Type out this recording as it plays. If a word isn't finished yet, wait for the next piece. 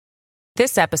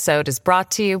This episode is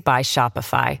brought to you by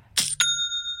Shopify.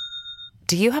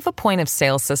 Do you have a point of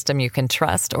sale system you can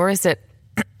trust, or is it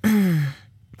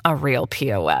a real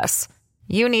POS?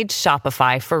 You need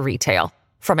Shopify for retail.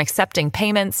 From accepting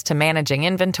payments to managing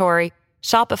inventory,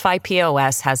 Shopify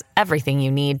POS has everything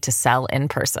you need to sell in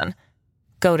person.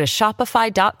 Go to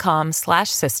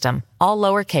shopify.com/system, all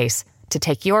lowercase, to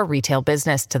take your retail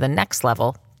business to the next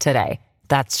level today.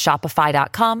 That's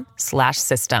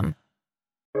shopify.com/system.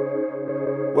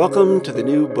 Welcome to the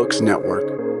New Books Network.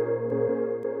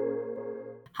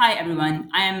 Hi, everyone.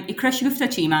 I am Ikra Gupta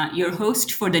Chima, your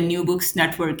host for the New Books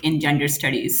Network in Gender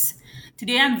Studies.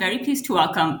 Today, I'm very pleased to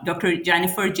welcome Dr.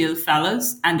 Jennifer Jill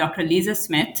Fellows and Dr. Lisa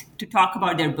Smith to talk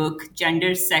about their book,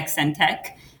 Gender, Sex, and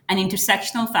Tech, an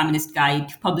intersectional feminist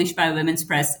guide published by Women's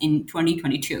Press in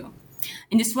 2022.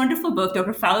 In this wonderful book,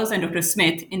 Dr. Fellows and Dr.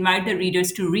 Smith invite the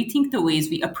readers to rethink the ways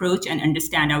we approach and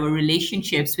understand our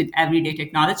relationships with everyday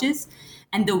technologies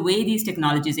and the way these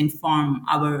technologies inform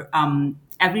our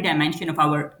every dimension of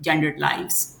our gendered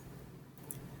lives.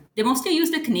 They mostly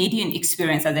use the Canadian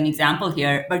experience as an example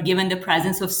here, but given the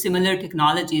presence of similar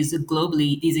technologies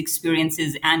globally, these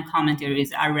experiences and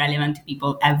commentaries are relevant to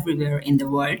people everywhere in the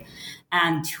world.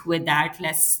 And with that,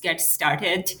 let's get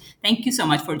started. Thank you so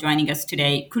much for joining us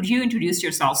today. Could you introduce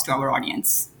yourselves to our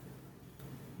audience?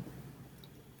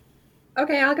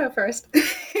 Okay, I'll go first.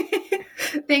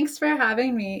 Thanks for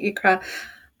having me, Ikra.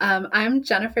 I'm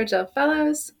Jennifer Jill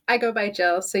Fellows. I go by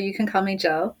Jill, so you can call me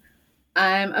Jill.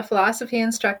 I'm a philosophy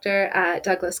instructor at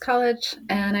Douglas College,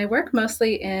 and I work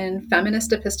mostly in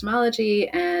feminist epistemology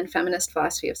and feminist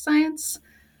philosophy of science.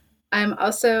 I'm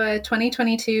also a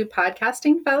 2022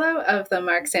 podcasting fellow of the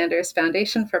Mark Sanders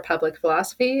Foundation for Public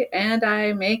Philosophy, and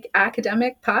I make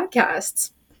academic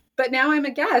podcasts. But now I'm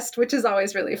a guest, which is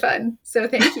always really fun. So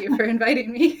thank you for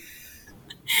inviting me.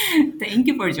 Thank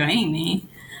you for joining me.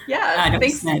 Yeah,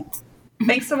 thanks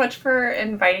so much for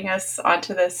inviting us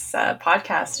onto this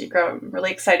podcast. I'm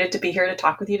really excited to be here to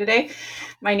talk with you today.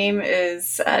 My name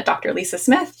is Dr. Lisa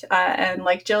Smith, and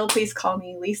like Jill, please call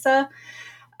me Lisa.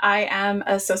 I am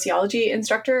a sociology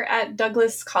instructor at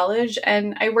Douglas College,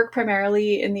 and I work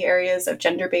primarily in the areas of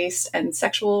gender-based and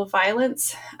sexual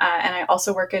violence. And I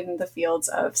also work in the fields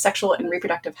of sexual and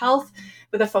reproductive health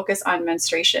with a focus on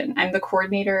menstruation. I'm the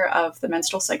coordinator of the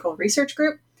Menstrual Cycle Research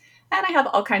Group, and I have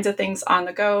all kinds of things on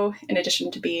the go in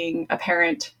addition to being a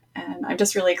parent. And I'm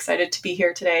just really excited to be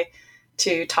here today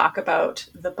to talk about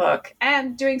the book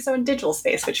and doing so in digital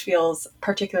space, which feels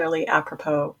particularly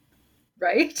apropos.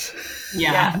 Right?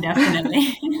 Yeah,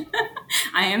 definitely.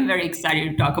 I am very excited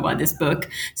to talk about this book.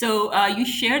 So you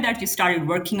shared that you started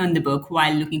working on the book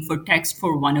while looking for text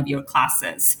for one of your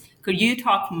classes. Could you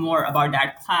talk more about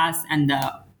that class and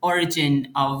the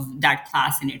origin of that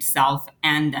class in itself,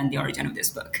 and then the origin of this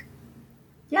book?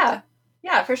 Yeah,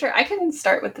 for sure. I can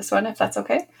start with this one if that's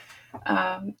okay.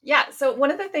 So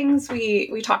one of the things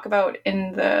we talk about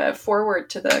in the foreword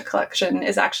to the collection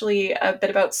is actually a bit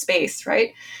about space,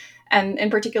 right? And in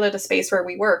particular, the space where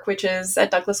we work, which is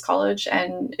at Douglas College,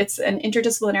 and it's an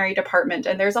interdisciplinary department.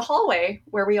 And there's a hallway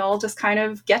where we all just kind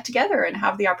of get together and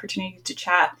have the opportunity to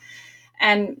chat.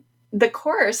 And the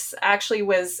course actually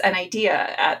was an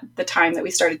idea at the time that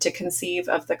we started to conceive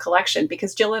of the collection,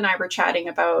 because Jill and I were chatting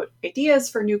about ideas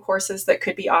for new courses that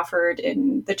could be offered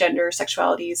in the Gender,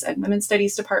 Sexualities, and Women's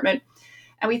Studies department.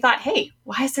 And we thought, hey,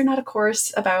 why is there not a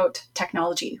course about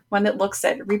technology? One that looks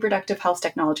at reproductive health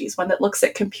technologies, one that looks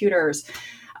at computers,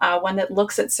 one that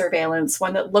looks at surveillance,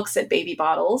 one that looks at baby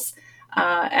bottles.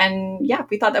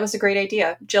 We thought that was a great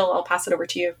idea. Jill, I'll pass it over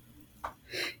to you.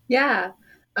 Yeah.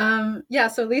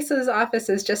 So Lisa's office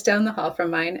is just down the hall from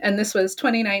mine. And this was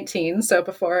 2019, so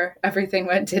before everything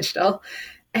went digital.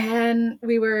 And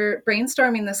we were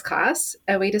brainstorming this class,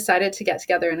 and we decided to get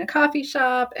together in a coffee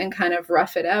shop and kind of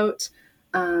rough it out.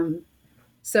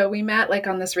 So we met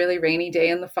on this really rainy day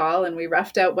in the fall, and we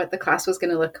roughed out what the class was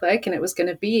going to look like. And it was going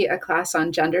to be a class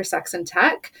on gender, sex, and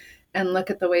tech, and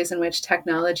look at the ways in which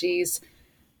technologies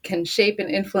can shape and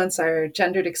influence our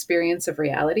gendered experience of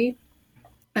reality.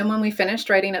 And when we finished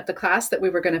writing up the class that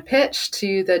we were going to pitch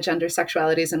to the Gender,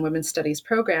 Sexualities, and Women's Studies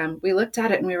program, we looked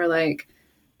at it and we were like,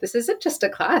 this isn't just a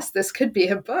class, this could be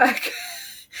a book.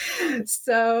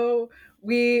 So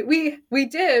we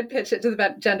did pitch it to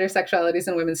the Gender, Sexualities,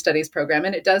 and Women's Studies program,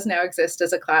 and it does now exist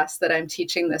as a class that I'm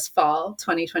teaching this fall,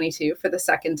 2022, for the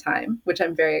second time, which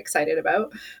I'm very excited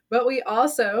about. But we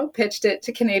also pitched it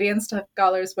to Canadian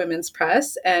Scholars Women's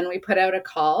Press, and we put out a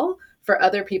call for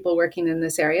other people working in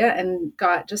this area and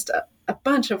got just a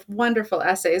bunch of wonderful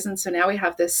essays. And so now we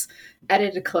have this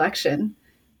edited collection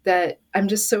that I'm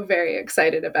just so very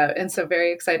excited about and so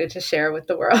very excited to share with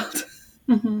the world.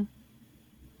 Mm-hmm.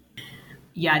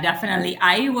 Yeah, definitely.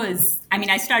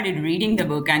 I started reading the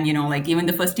book, and, like, even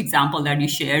the first example that you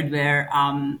shared where,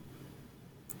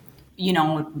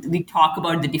 we talk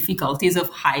about the difficulties of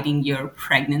hiding your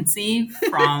pregnancy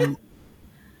from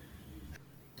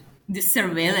this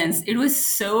surveillance. It was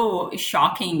so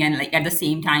shocking and, like, at the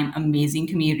same time amazing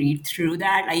to me read through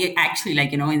that. I actually,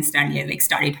 like, instantly I, like,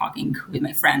 started talking with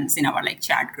my friends in our, like,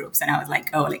 chat groups, and I was like,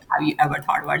 oh, like, have you ever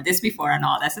thought about this before and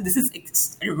all that. So this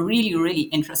is a really, really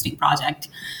interesting project.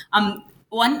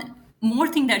 One more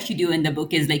thing that you do in the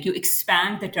book is, like, you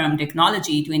expand the term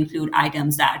technology to include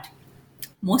items that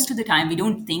most of the time we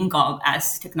don't think of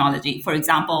as technology. For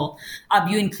example,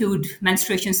 you include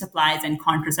menstruation supplies and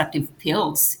contraceptive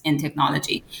pills in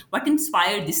technology. What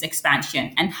inspired this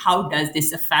expansion, and how does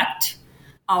this affect,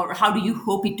 or how do you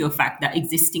hope it to affect the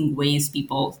existing ways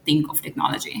people think of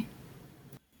technology?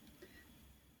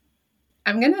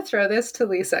 I'm going to throw this to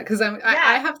Lisa because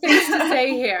I have things to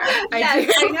say here.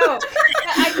 I know.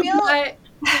 I feel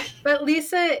But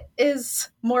Lisa is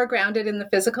more grounded in the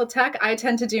physical tech. I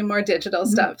tend to do more digital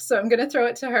stuff. So I'm going to throw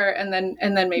it to her, and then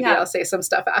maybe I'll say some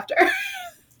stuff after.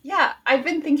 Yeah, I've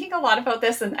been thinking a lot about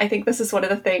this, and I think this is one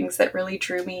of the things that really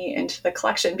drew me into the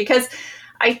collection, because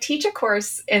I teach a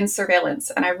course in surveillance,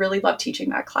 and I really love teaching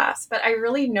that class. But I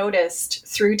really noticed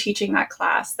through teaching that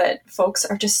class that folks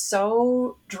are just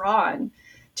so drawn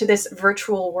to this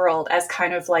virtual world as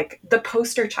kind of like the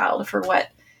poster child for what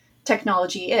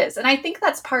technology is. And I think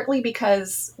that's partly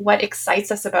because what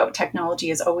excites us about technology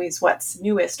is always what's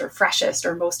newest or freshest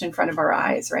or most in front of our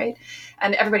eyes, right?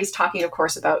 And everybody's talking, of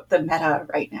course, about the meta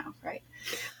right now, right?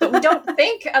 But we don't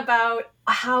think about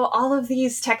how all of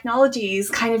these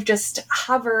technologies kind of just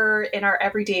hover in our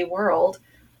everyday world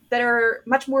that are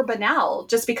much more banal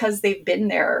just because they've been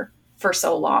there for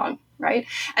so long. Right.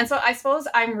 And so I suppose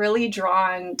I'm really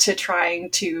drawn to trying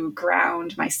to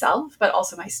ground myself, but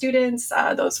also my students,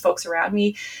 those folks around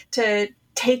me, to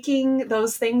taking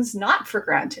those things not for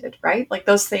granted, right? Like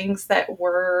those things that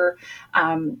were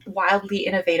wildly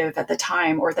innovative at the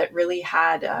time, or that really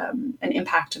had an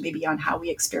impact maybe on how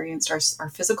we experienced our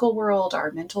physical world,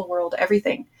 our mental world,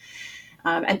 everything,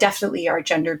 and definitely our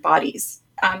gendered bodies.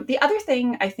 The other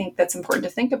thing I think that's important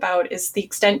to think about is the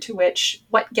extent to which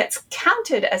what gets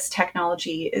counted as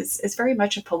technology is very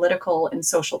much a political and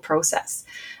social process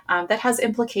that has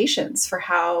implications for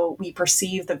how we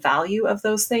perceive the value of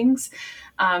those things,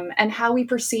 and how we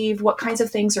perceive what kinds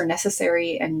of things are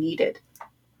necessary and needed.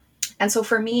 And so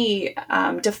for me,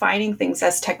 defining things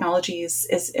as technologies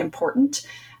is important,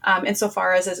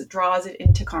 insofar as it draws it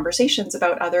into conversations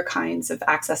about other kinds of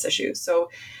access issues.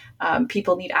 So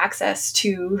people need access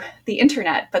to the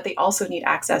internet, but they also need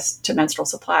access to menstrual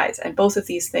supplies. And both of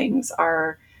these things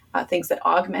are things that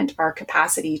augment our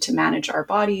capacity to manage our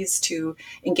bodies, to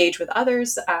engage with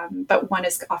others. But one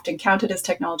is often counted as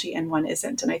technology and one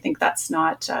isn't. And I think that's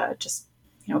not just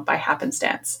by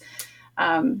happenstance.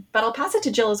 But I'll pass it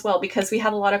to Jill as well, because we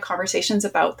had a lot of conversations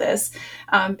about this,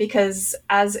 because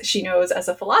as she knows, as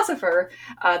a philosopher,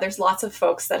 there's lots of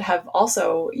folks that have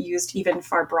also used even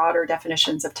far broader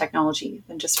definitions of technology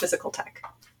than just physical tech.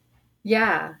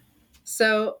 Yeah.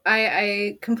 So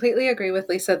I completely agree with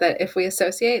Lisa that if we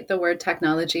associate the word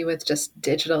technology with just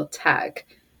digital tech,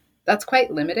 that's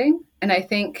quite limiting. And I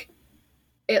think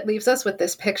it leaves us with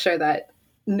this picture that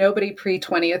nobody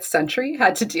pre-20th century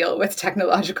had to deal with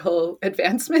technological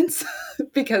advancements,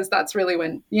 because that's really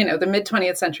when, the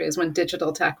mid-20th century is when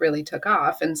digital tech really took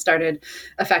off and started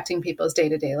affecting people's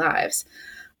day-to-day lives.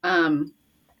 And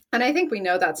I think we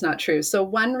know that's not true. So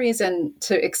one reason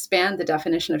to expand the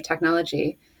definition of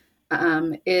technology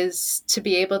is to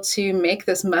be able to make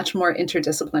this much more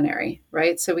interdisciplinary,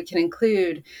 right? So we can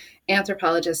include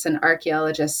anthropologists and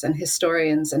archaeologists and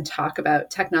historians and talk about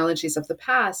technologies of the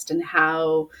past and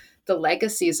how the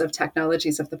legacies of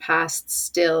technologies of the past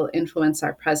still influence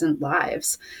our present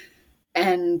lives.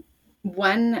 And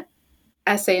one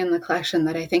essay in the collection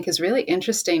that I think is really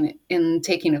interesting in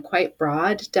taking a quite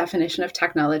broad definition of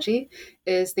technology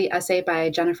is the essay by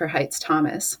Jennifer Heitz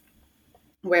Thomas,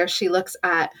 where she looks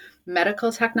at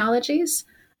medical technologies,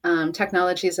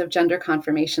 technologies of gender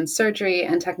confirmation surgery,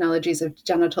 and technologies of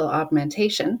genital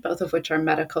augmentation, both of which are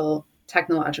medical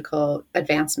technological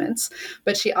advancements.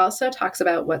 But she also talks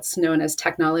about what's known as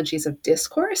technologies of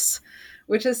discourse,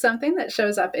 which is something that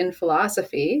shows up in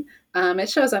philosophy. It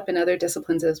shows up in other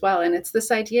disciplines as well. And it's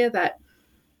this idea that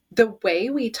the way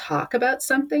we talk about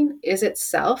something is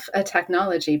itself a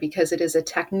technology, because it is a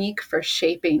technique for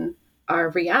shaping our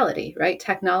reality, right?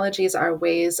 Technologies are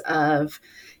ways of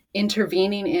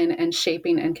intervening in and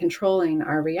shaping and controlling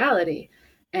our reality.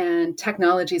 And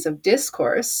technologies of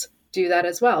discourse do that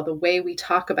as well, the way we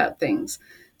talk about things.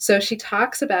 So she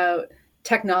talks about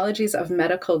technologies of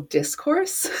medical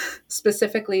discourse,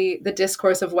 specifically the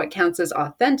discourse of what counts as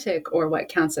authentic or what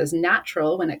counts as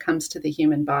natural when it comes to the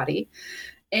human body,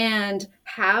 and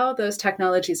how those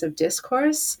technologies of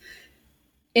discourse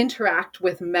interact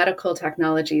with medical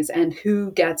technologies and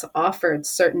who gets offered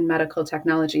certain medical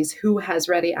technologies, who has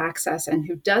ready access and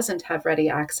who doesn't have ready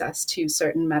access to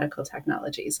certain medical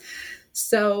technologies.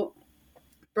 So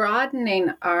broadening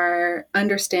our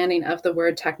understanding of the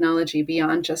word technology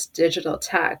beyond just digital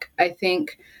tech, I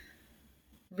think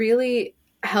really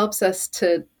helps us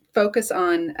to focus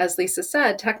on, as Lisa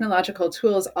said, technological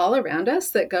tools all around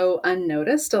us that go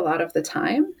unnoticed a lot of the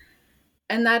time.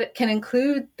 And that it can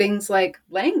include things like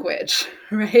language,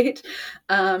 right?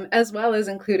 As well as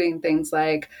including things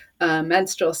like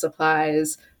menstrual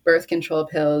supplies, birth control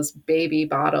pills, baby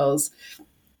bottles,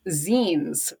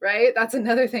 zines, right? That's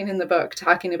another thing in the book,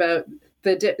 talking about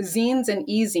the zines and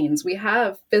e-zines. We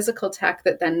have physical tech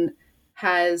that then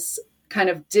has kind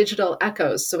of digital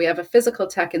echoes. So we have a physical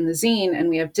tech in the zine and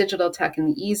we have digital tech in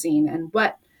the e-zine. And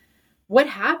what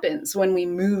happens when we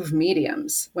move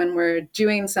mediums, when we're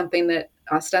doing something that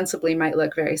ostensibly might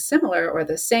look very similar or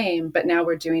the same, but now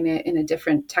we're doing it in a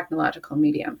different technological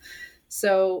medium.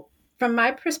 So from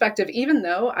my perspective, even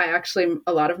though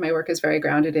a lot of my work is very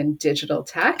grounded in digital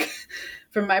tech,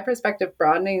 from my perspective,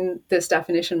 broadening this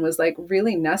definition was like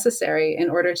really necessary in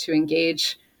order to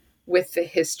engage with the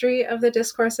history of the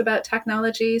discourse about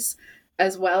technologies,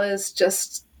 as well as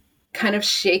just kind of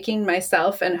shaking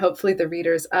myself and hopefully the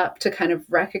readers up to kind of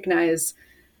recognize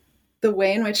the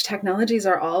way in which technologies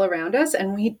are all around us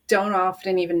and we don't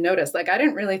often even notice. Like, I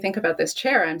didn't really think about this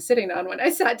chair I'm sitting on when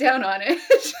I sat down on it,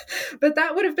 but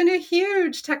that would have been a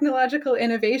huge technological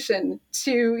innovation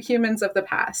to humans of the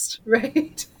past,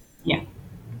 right? Yeah,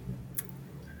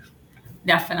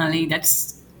 definitely.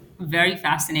 That's very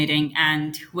fascinating.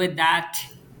 And with that,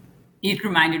 it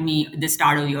reminded me the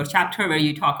start of your chapter where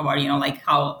you talk about, like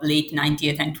how late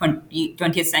 90th and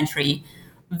 20th century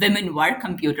women were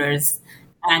computers.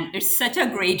 And it's such a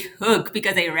great hook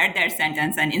because I read that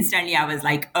sentence and instantly I was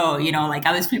like, oh, like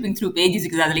I was flipping through pages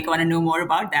because I was like, I want to know more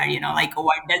about that, like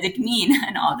what does it mean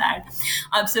and all that.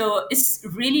 So it's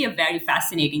really a very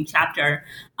fascinating chapter.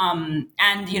 And,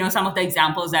 some of the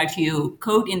examples that you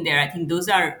quote in there, I think those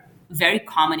are very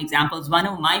common examples. One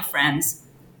of my friends,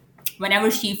 whenever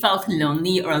she felt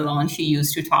lonely or alone, she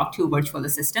used to talk to virtual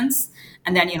assistants.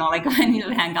 And then, like when we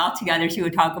would hang out together, she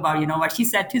would talk about, what she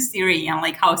said to Siri and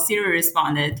like how Siri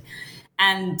responded.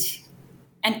 And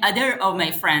other of my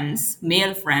friends,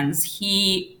 male friends,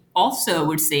 he also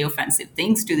would say offensive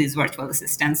things to these virtual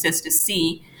assistants just to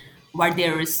see what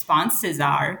their responses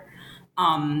are.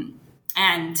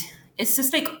 And it's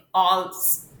just like all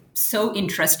so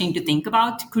interesting to think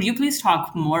about. Could you please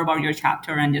talk more about your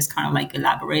chapter and just kind of like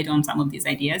elaborate on some of these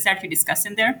ideas that you discussed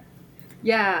in there?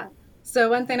 Yeah. So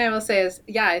one thing I will say is,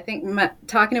 I think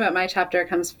talking about my chapter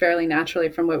comes fairly naturally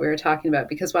from what we were talking about,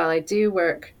 because while I do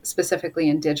work specifically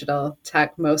in digital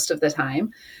tech most of the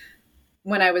time,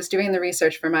 when I was doing the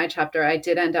research for my chapter, I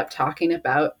did end up talking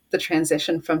about the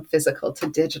transition from physical to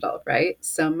digital, right?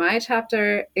 So my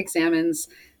chapter examines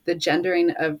the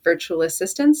gendering of virtual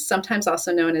assistants, sometimes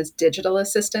also known as digital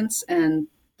assistants. And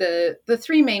the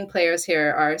three main players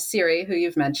here are Siri, who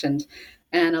you've mentioned,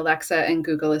 and Alexa and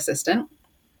Google Assistant.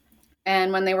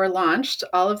 And when they were launched,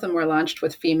 all of them were launched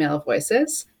with female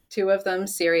voices. Two of them,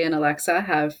 Siri and Alexa,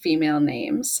 have female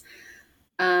names.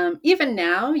 Even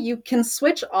now, you can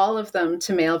switch all of them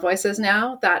to male voices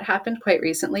now. That happened quite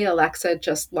recently. Alexa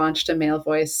just launched a male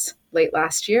voice late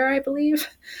last year, I believe.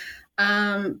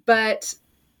 But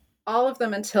all of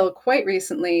them until quite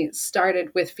recently started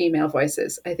with female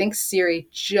voices. I think Siri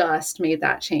just made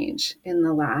that change in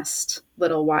the last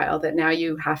little while, that now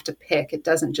you have to pick. It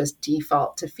doesn't just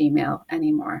default to female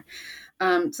anymore.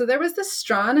 So there was this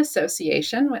strong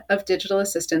association of digital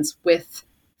assistants with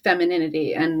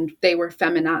femininity, and they were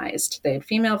feminized. They had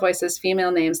female voices,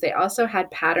 female names. They also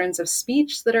had patterns of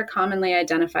speech that are commonly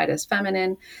identified as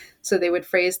feminine. So they would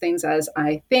phrase things as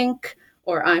I think,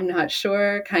 or I'm not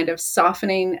sure, kind of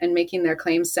softening and making their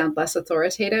claims sound less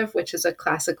authoritative, which is a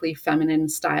classically feminine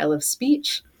style of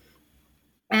speech.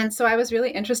 And so I was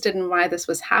really interested in why this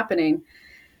was happening.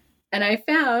 And I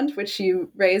found, which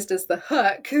you raised as the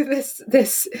hook,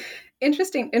 this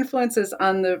interesting influences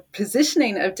on the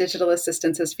positioning of digital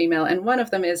assistants as female. And one of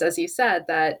them is, as you said,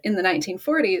 that in the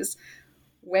 1940s,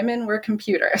 women were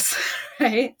computers,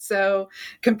 right? So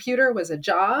computer was a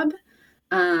job.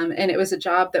 And it was a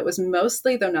job that was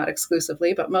mostly, though not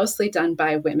exclusively, but mostly done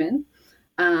by women.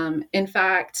 In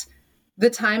fact, the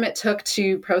time it took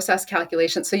to process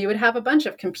calculations. So you would have a bunch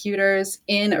of computers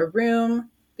in a room.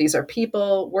 These are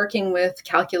people working with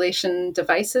calculation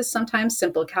devices, sometimes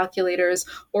simple calculators,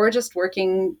 or just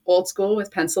working old school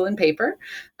with pencil and paper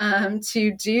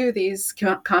to do these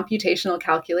computational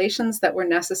calculations that were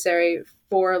necessary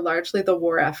for largely the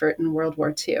war effort in World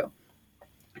War II.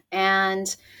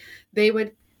 And they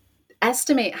would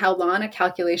estimate how long a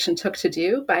calculation took to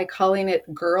do by calling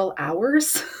it girl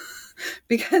hours,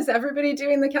 because everybody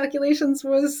doing the calculations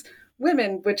was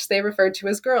women, which they referred to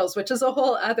as girls, which is a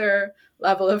whole other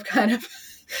level of kind of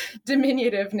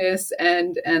diminutiveness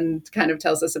and kind of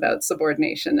tells us about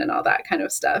subordination and all that kind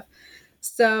of stuff.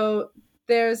 So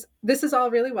this is all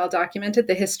really well documented,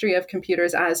 the history of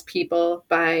computers as people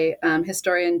by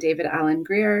historian David Alan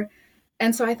Grier.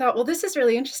 And so I thought, well, this is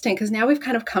really interesting because now we've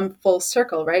kind of come full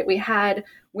circle, right? We had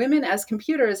women as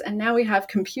computers, and now we have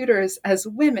computers as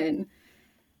women.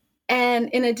 And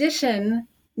in addition,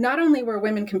 not only were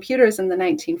women computers in the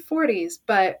 1940s,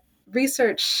 but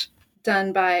research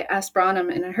done by S. Branham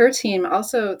and her team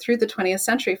also through the 20th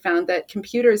century found that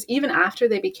computers, even after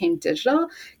they became digital,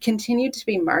 continued to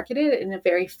be marketed in a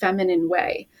very feminine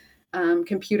way.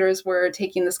 Computers were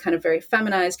taking this kind of very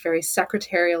feminized, very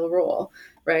secretarial role,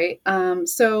 right?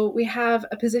 So we have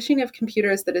a positioning of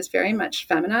computers that is very much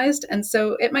feminized. And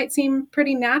so it might seem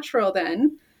pretty natural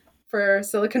then for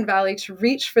Silicon Valley to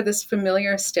reach for this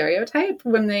familiar stereotype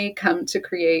when they come to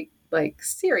create like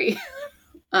Siri,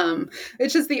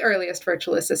 which is the earliest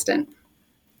virtual assistant.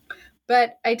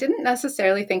 But I didn't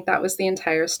necessarily think that was the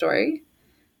entire story.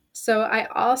 So I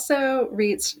also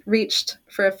reached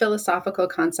for a philosophical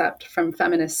concept from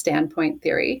feminist standpoint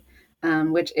theory,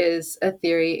 which is a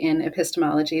theory in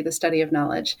epistemology, the study of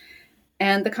knowledge.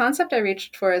 And the concept I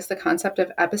reached for is the concept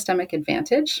of epistemic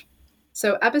advantage.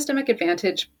 So epistemic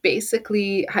advantage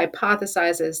basically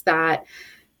hypothesizes that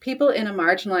people in a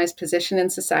marginalized position in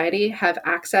society have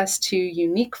access to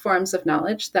unique forms of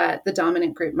knowledge that the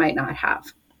dominant group might not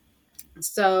have.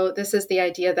 So this is the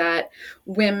idea that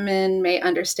women may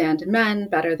understand men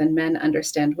better than men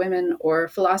understand women, or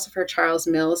philosopher Charles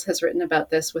Mills has written about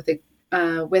this with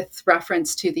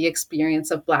reference to the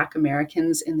experience of Black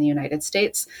Americans in the United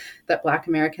States, that Black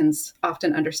Americans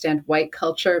often understand white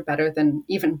culture better than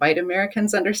even white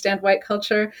Americans understand white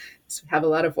culture. So we have a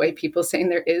lot of white people saying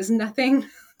there is nothing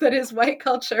that is white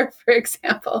culture, for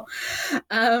example.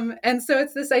 And so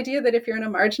it's this idea that if you're in a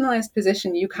marginalized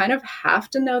position, you kind of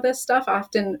have to know this stuff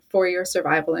often for your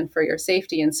survival and for your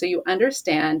safety. And so you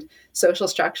understand social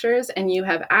structures and you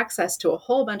have access to a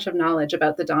whole bunch of knowledge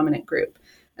about the dominant group.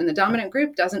 And the dominant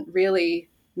group doesn't really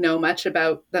know much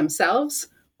about themselves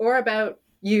or about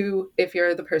you if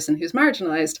you're the person who's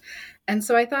marginalized. And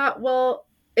so I thought, well,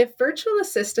 if virtual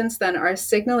assistants then are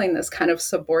signaling this kind of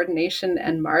subordination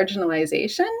and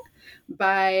marginalization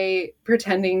by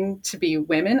pretending to be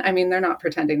women, I mean, they're not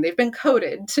pretending, they've been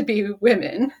coded to be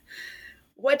women.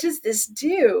 What does this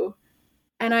do?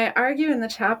 And I argue in the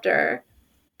chapter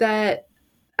that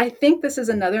I think this is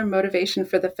another motivation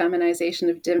for the feminization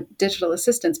of digital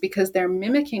assistants, because they're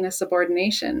mimicking a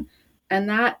subordination. And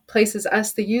that places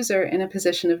us, the user, in a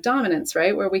position of dominance,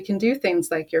 right? Where we can do things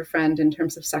like your friend in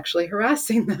terms of sexually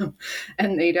harassing them,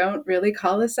 and they don't really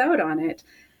call us out on it.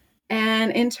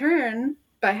 And in turn,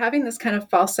 by having this kind of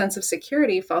false sense of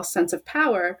security, false sense of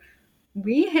power,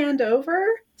 we hand over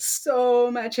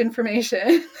so much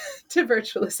information to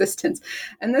virtual assistants.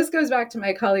 And this goes back to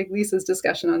my colleague Lisa's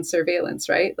discussion on surveillance,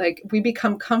 right? Like, we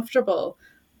become comfortable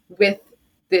with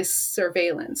this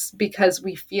surveillance because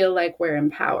we feel like we're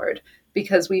empowered,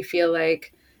 because we feel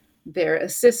like they're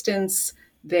assistants,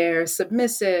 they're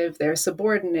submissive, they're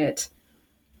subordinate.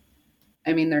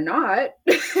 I mean, they're not,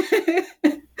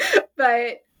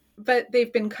 but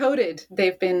they've been coded,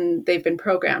 they've been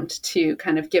programmed to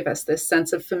kind of give us this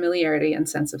sense of familiarity and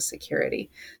sense of security.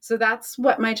 So that's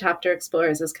what my chapter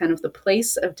explores, is kind of the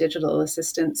place of digital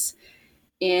assistants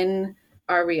in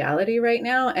our reality right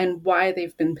now, and why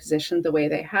they've been positioned the way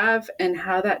they have, and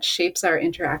how that shapes our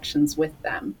interactions with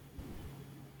them.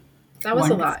 That was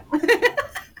Wonderful. A lot.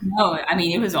 No, I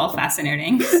mean, it was all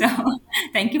fascinating. So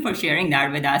thank you for sharing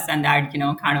that with us. And that,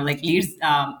 kind of like leads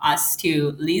us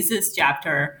to Lisa's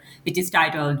chapter, which is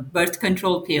titled Birth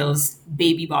Control Pills,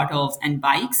 Baby Bottles, and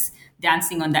Bikes,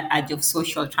 Dancing on the Edge of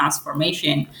Social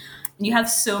Transformation. You have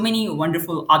so many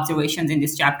wonderful observations in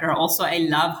this chapter. Also, I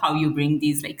love how you bring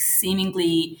these like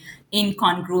seemingly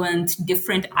incongruent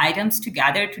different items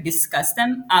together to discuss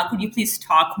them. Could you please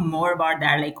talk more about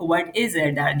that? Like, what is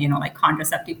it that, like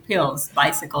contraceptive pills,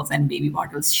 bicycles, and baby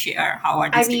bottles share? How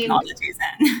are these technologies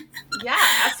then? Yeah,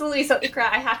 absolutely. So Ikra,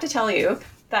 I have to tell you,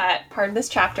 that part of this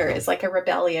chapter is like a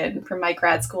rebellion from my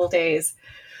grad school days,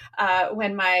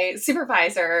 when my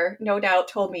supervisor no doubt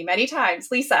told me many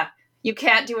times, Lisa, you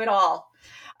can't do it all.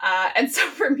 And so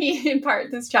for me, in part,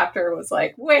 this chapter was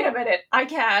like, wait a minute, I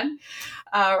can,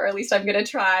 or at least I'm going to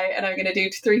try, and I'm going to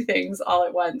do 3 things all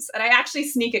at once. And I actually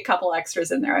sneak a couple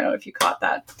extras in there. I don't know if you caught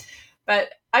that.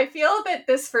 But I feel that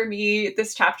for me,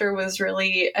 this chapter was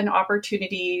really an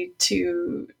opportunity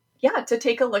to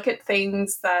take a look at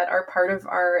things that are part of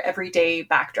our everyday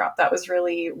backdrop. That was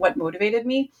really what motivated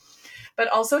me. But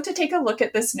also to take a look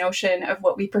at this notion of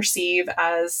what we perceive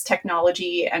as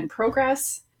technology and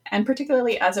progress, and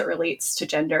particularly as it relates to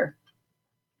gender.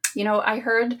 You know, I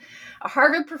heard a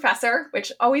Harvard professor,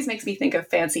 which always makes me think of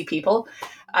fancy people,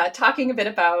 talking a bit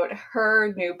about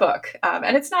her new book.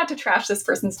 And it's not to trash this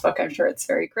person's book. I'm sure it's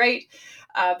very great.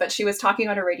 But she was talking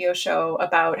on a radio show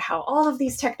about how all of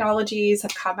these technologies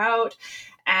have come out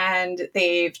and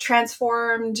they've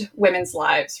transformed women's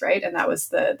lives, right? And that was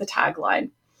the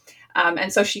tagline.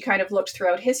 And so she kind of looked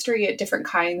throughout history at different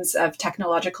kinds of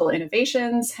technological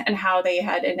innovations and how they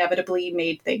had inevitably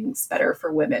made things better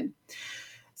for women.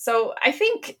 So I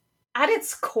think at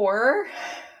its core,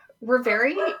 we're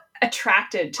very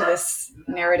attracted to this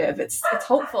narrative. It's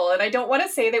hopeful. And I don't want to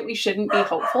say that we shouldn't be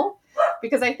hopeful,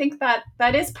 because I think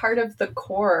that is part of the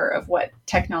core of what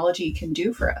technology can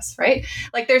do for us, right?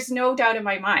 Like, there's no doubt in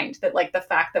my mind that, like, the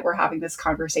fact that we're having this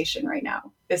conversation right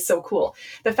now is so cool.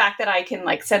 The fact that I can,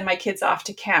 like, send my kids off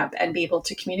to camp and be able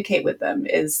to communicate with them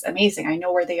is amazing. I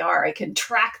know where they are. I can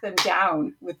track them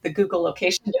down with the Google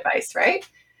location device, right?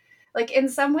 Like, in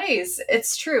some ways,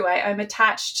 it's true. I'm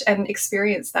attached and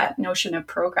experience that notion of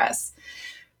progress.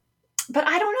 But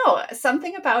I don't know.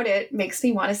 Something about it makes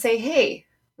me want to say, hey,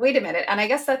 wait a minute. And I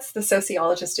guess that's the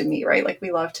sociologist in me, right? Like,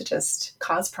 we love to just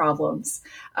cause problems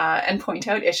and point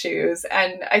out issues.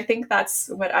 And I think that's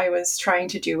what I was trying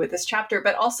to do with this chapter.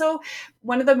 But also,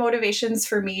 one of the motivations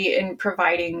for me in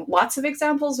providing lots of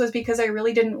examples was because I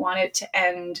really didn't want it to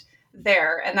end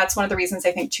there. And that's one of the reasons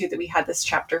I think, too, that we had this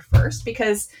chapter first,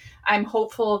 because I'm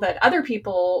hopeful that other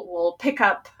people will pick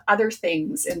up other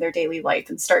things in their daily life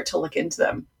and start to look into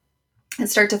them and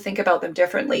start to think about them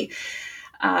differently.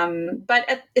 But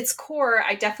at its core,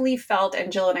 I definitely felt,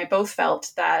 and Jill and I both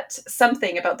felt, that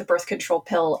something about the birth control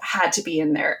pill had to be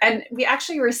in there. And we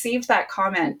actually received that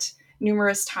comment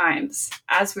numerous times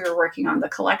as we were working on the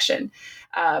collection.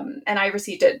 And I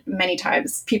received it many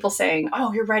times, people saying,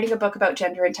 oh, you're writing a book about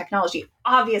gender and technology.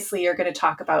 Obviously, you're going to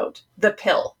talk about the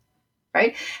pill,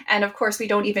 right? And of course, we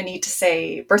don't even need to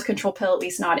say birth control pill, at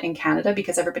least not in Canada,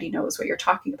 because everybody knows what you're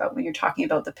talking about when you're talking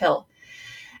about the pill.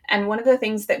 And one of the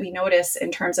things that we notice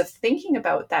in terms of thinking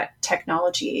about that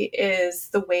technology is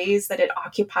the ways that it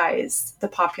occupies the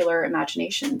popular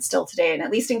imagination still today. And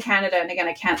at least in Canada, and again,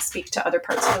 I can't speak to other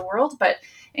parts of the world, but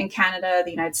in Canada,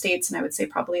 the United States, and I would say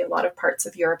probably a lot of parts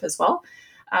of Europe as well,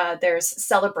 there's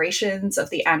celebrations of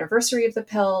the anniversary of the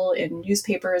pill in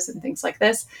newspapers and things like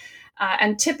this.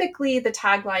 And typically the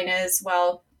tagline is,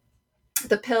 well,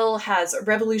 the pill has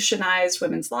revolutionized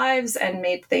women's lives and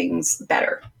made things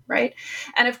better, right?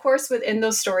 And of course, within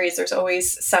those stories, there's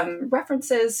always some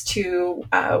references to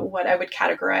what I would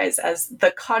categorize as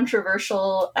the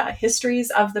controversial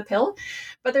histories of the pill.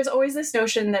 But there's always this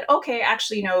notion that, okay,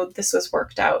 actually, no, this was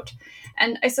worked out.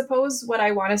 And I suppose what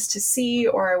I want us to see,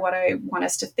 or what I want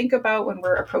us to think about when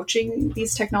we're approaching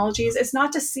these technologies, is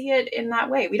not to see it in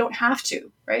that way. We don't have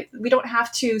to, right? We don't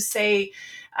have to say,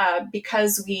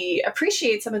 because we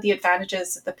appreciate some of the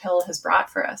advantages that the pill has brought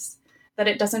for us, that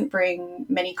it doesn't bring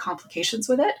many complications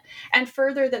with it. And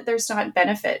further, that there's not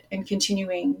benefit in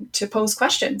continuing to pose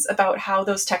questions about how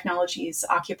those technologies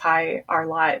occupy our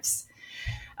lives.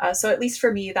 So at least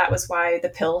for me, that was why the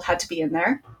pill had to be in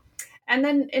there. And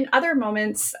then in other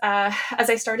moments, as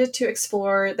I started to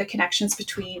explore the connections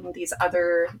between these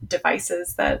other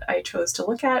devices that I chose to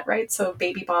look at, right? So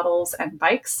baby bottles and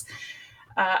bikes,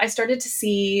 I started to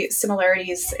see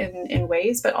similarities in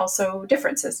ways, but also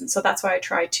differences. And so that's why I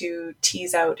try to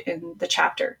tease out in the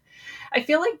chapter. I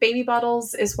feel like baby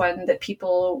bottles is one that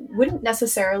people wouldn't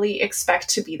necessarily expect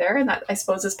to be there. And that, I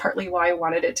suppose, is partly why I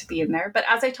wanted it to be in there. But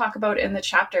as I talk about in the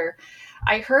chapter,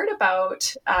 I heard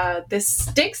about this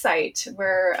dig site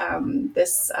where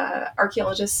this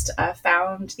archaeologist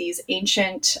found these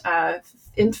ancient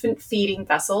infant feeding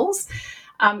vessels.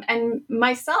 And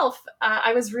myself,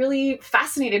 I was really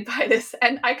fascinated by this,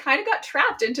 and I kind of got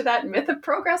trapped into that myth of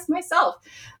progress myself.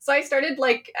 So I started,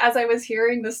 like, as I was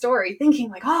hearing the story,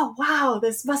 thinking like, oh, wow,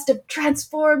 this must have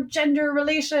transformed gender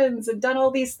relations and done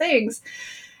all these things.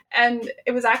 And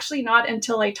it was actually not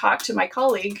until I talked to my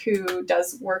colleague who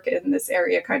does work in this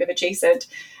area kind of adjacent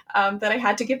that I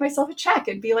had to give myself a check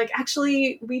and be like,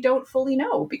 actually, we don't fully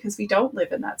know because we don't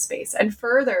live in that space. And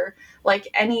further, like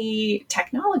any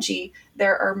technology,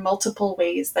 there are multiple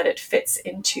ways that it fits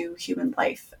into human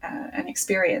life and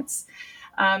experience.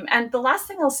 And the last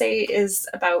thing I'll say is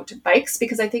about bikes,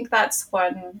 because I think that's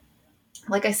one,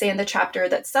 like I say in the chapter,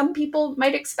 that some people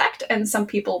might expect and some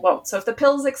people won't. So if the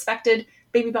pill's expected,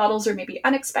 baby bottles are maybe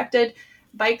unexpected.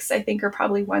 Bikes, I think, are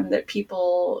probably one that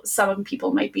some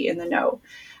people might be in the know.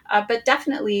 But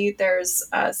definitely there's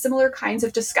similar kinds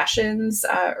of discussions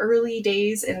early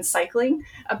days in cycling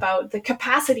about the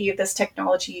capacity of this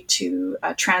technology to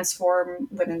transform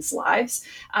women's lives.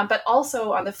 But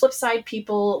also on the flip side,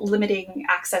 people limiting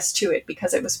access to it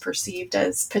because it was perceived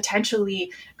as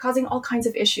potentially causing all kinds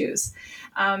of issues.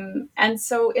 And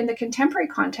so in the contemporary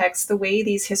context, the way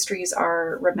these histories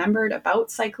are remembered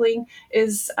about cycling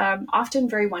is often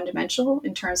very one-dimensional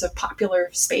in terms of popular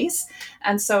space.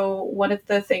 And so one of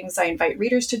the things I invite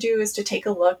readers to do is to take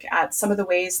a look at some of the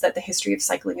ways that the history of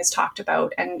cycling is talked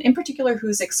about, and in particular,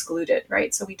 who's excluded,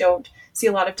 right? So we don't see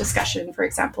a lot of discussion, for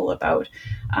example, about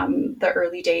the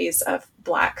early days of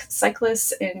Black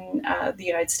cyclists in the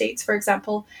United States, for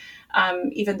example.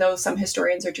 Even though some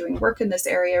historians are doing work in this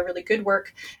area, really good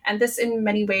work. And this in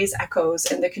many ways echoes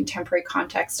in the contemporary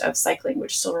context of cycling,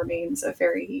 which still remains a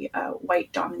very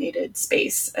white-dominated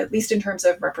space, at least in terms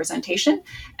of representation.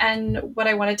 And what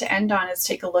I wanted to end on is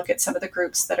take a look at some of the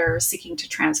groups that are seeking to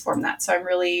transform that. So I'm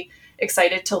really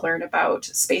excited to learn about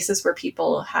spaces where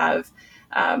people have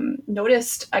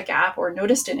noticed a gap or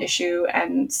noticed an issue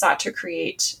and sought to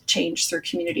create change through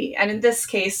community. And in this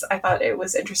case, I thought it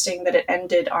was interesting that it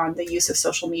ended on the use of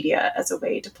social media as a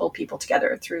way to pull people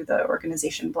together through the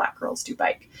organization Black Girls Do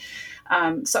Bike.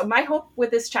 So my hope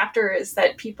with this chapter is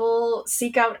that people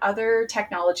seek out other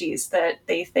technologies that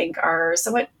they think are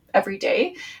somewhat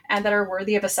everyday and that are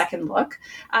worthy of a second look,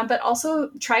 but also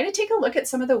try to take a look at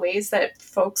some of the ways that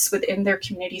folks within their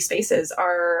community spaces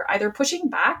are either pushing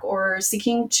back or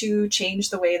seeking to change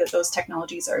the way that those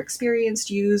technologies are experienced,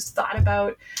 used, thought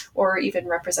about, or even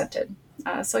represented.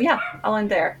 So yeah, I'll end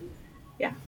there.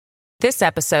 Yeah. This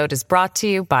episode is brought to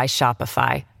you by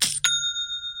Shopify.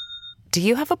 Do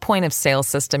you have a point of sale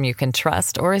system you can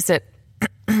trust, or is it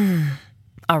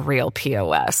a real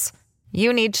POS?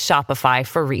 You need Shopify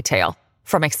for retail.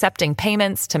 From accepting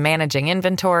payments to managing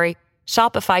inventory,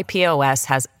 Shopify POS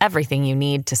has everything you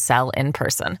need to sell in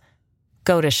person.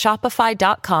 Go to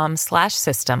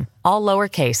shopify.com/system, all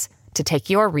lowercase, to take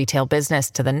your retail business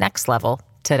to the next level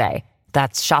today.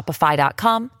 That's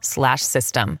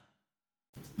shopify.com/system.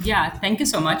 Yeah, thank you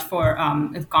so much for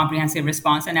a comprehensive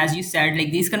response. And as you said,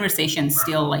 like these conversations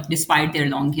still, like despite their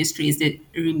long histories, they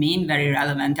remain very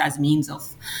relevant as means of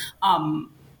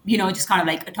just kind of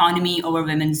like autonomy over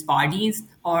women's bodies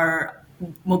or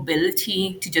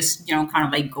mobility to just, kind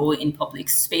of like go in public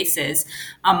spaces.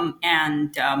 In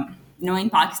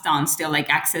Pakistan, still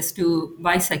like access to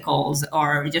bicycles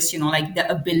or just, like the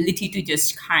ability to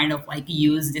just kind of like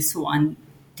use this one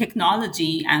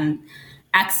technology and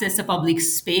access a public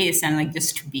space and like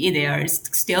just to be there is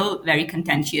still very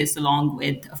contentious, along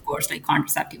with, of course, like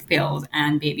contraceptive pills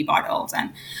and baby bottles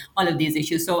and all of these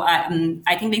issues. So I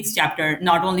think this chapter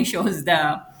not only shows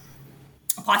the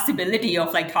possibility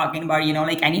of like talking about,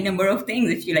 like any number of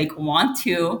things if you like want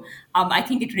to, I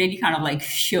think it really kind of like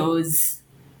shows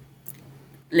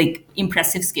like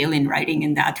impressive skill in writing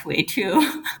in that way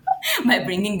too, by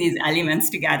bringing these elements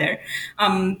together.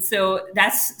 So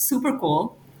that's super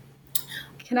cool.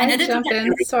 Can I jump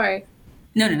in? Sorry.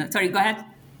 No. Sorry, go ahead.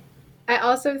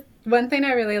 One thing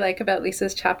I really like about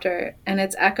Lisa's chapter, and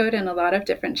it's echoed in a lot of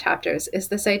different chapters, is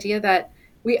this idea that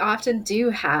we often do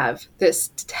have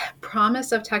this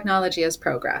promise of technology as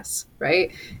progress,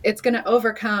 right? It's going to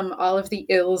overcome all of the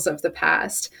ills of the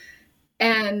past.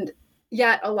 And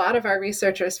yet a lot of our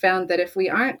researchers found that if we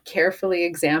aren't carefully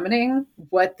examining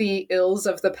what the ills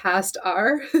of the past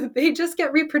are, they just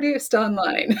get reproduced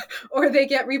online or they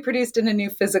get reproduced in a new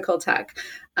physical tech,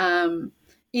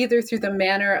 either through the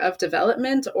manner of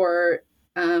development or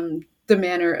the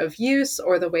manner of use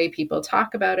or the way people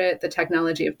talk about it, the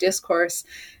technology of discourse.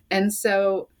 And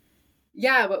so,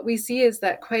 yeah, what we see is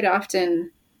that quite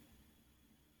often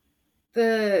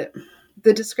the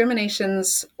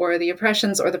discriminations or the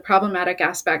oppressions or the problematic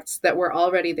aspects that were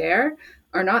already there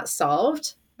are not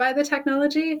solved by the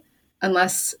technology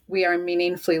unless we are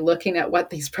meaningfully looking at what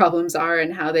these problems are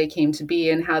and how they came to be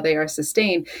and how they are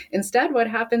sustained. Instead, what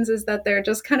happens is that they're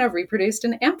just kind of reproduced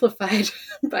and amplified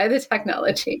by the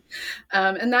technology.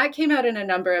 And that came out in a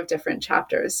number of different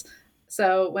chapters.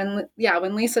 So when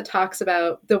Lisa talks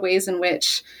about the ways in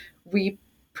which we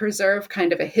preserve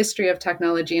kind of a history of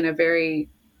technology in a very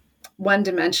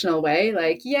one-dimensional way,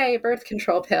 like, yay, birth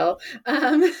control pill,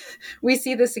 we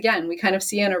see this again. We kind of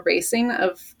see an erasing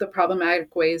of the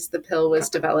problematic ways the pill was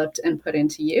developed and put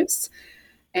into use.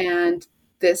 And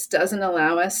this doesn't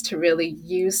allow us to really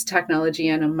use technology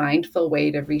in a mindful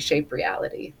way to reshape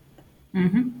reality.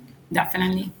 Mm-hmm.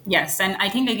 Definitely. Yes. And I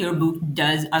think that your book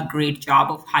does a great job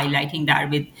of highlighting that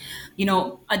with,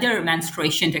 other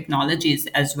menstruation technologies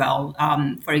as well.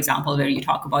 For example, where you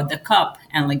talk about the cup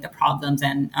and like the problems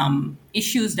and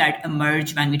issues that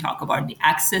emerge when we talk about the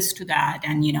access to that.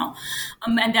 And,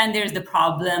 and then there's the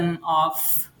problem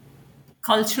of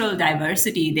cultural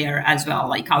diversity there as well,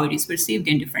 like how it is perceived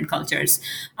in different cultures.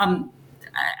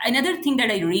 Another thing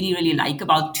that I really, really like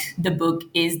about the book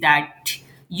is that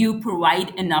you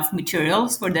provide enough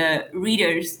materials for the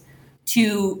readers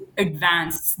to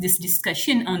advance this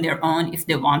discussion on their own if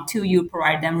they want to. You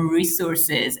provide them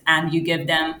resources and you give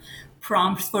them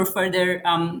prompts for further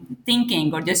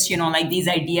thinking, or just, like these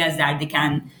ideas that they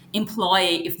can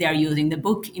employ if they are using the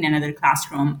book in another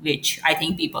classroom, which I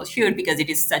think people should, because it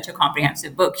is such a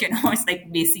comprehensive book. It's like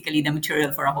basically the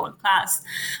material for a whole class.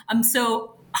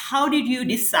 So how did you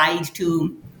decide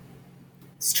to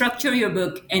structure your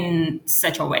book in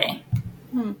such a way?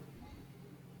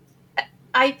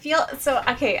 I feel so,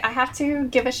 okay, I have to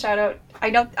give a shout out.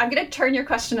 I know I'm going to turn your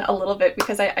question a little bit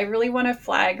because I really want to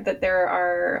flag that there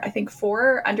are, I think,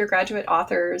 4 undergraduate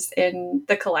authors in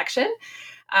the collection,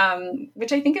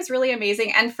 which I think is really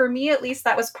amazing. And for me, at least,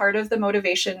 that was part of the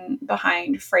motivation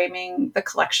behind framing the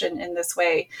collection in this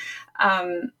way.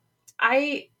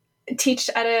 I teach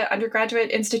at an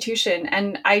undergraduate institution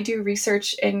and I do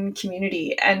research in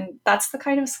community. And that's the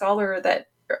kind of scholarship,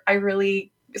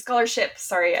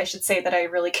 I should say, that I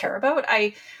really care about.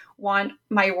 I want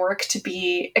my work to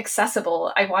be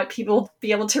accessible. I want people to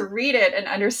be able to read it and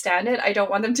understand it. I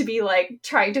don't want them to be like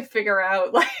trying to figure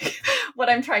out like what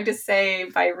I'm trying to say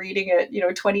by reading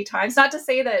it, 20 times. Not to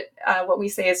say that what we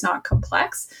say is not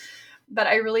complex, but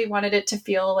I really wanted it to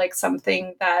feel like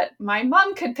something that my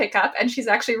mom could pick up, and she's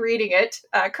actually reading it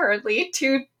currently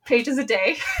 2 pages a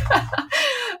day.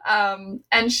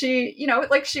 And she,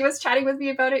 she was chatting with me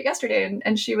about it yesterday,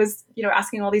 and she was,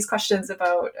 asking all these questions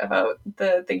about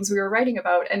the things we were writing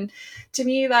about. And to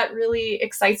me, that really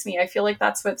excites me. I feel like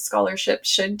that's what scholarship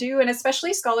should do, and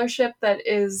especially scholarship that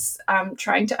is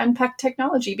trying to unpack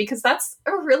technology, because that's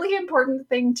a really important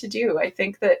thing to do. I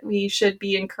think that we should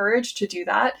be encouraged to do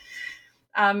that.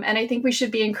 And I think we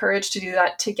should be encouraged to do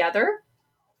that together,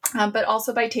 but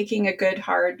also by taking a good,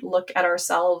 hard look at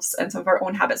ourselves and some of our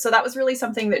own habits. So that was really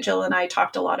something that Jill and I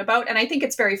talked a lot about. And I think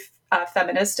it's very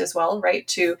feminist as well, right?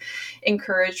 To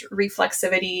encourage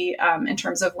reflexivity in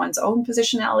terms of one's own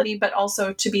positionality, but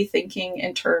also to be thinking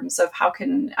in terms of how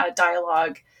can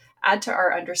dialogue add to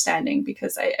our understanding,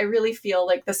 because I really feel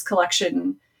like this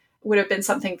collection would have been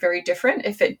something very different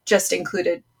if it just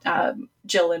included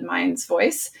Jill and mine's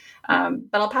voice. But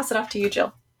I'll pass it off to you,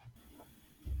 Jill.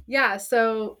 Yeah,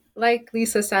 so like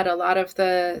Lisa said, a lot of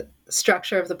the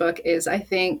structure of the book is, I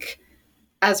think,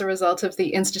 as a result of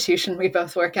the institution we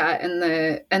both work at and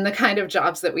the kind of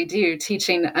jobs that we do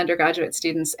teaching undergraduate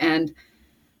students. And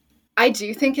I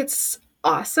do think it's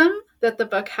awesome that the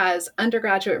book has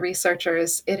undergraduate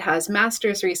researchers, it has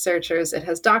master's researchers, it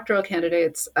has doctoral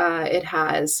candidates, it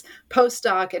has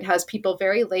postdoc, it has people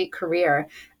very late career,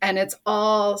 and it's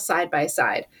all side by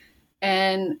side.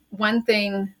 And one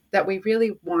thing that we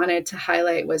really wanted to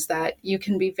highlight was that you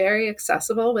can be very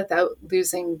accessible without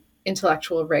losing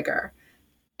intellectual rigor.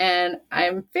 And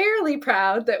I'm fairly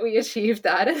proud that we achieved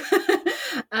that.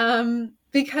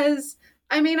 Because,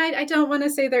 I don't want to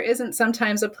say there isn't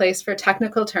sometimes a place for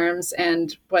technical terms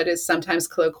and what is sometimes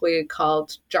colloquially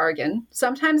called jargon.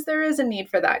 Sometimes there is a need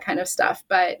for that kind of stuff.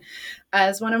 But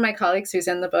as one of my colleagues who's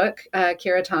in the book,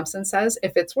 Kira Thompson, says,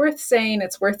 if it's worth saying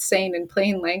in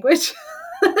plain language,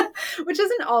 which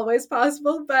isn't always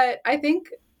possible. But I think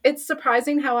it's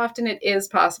surprising how often it is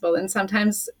possible. And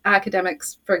sometimes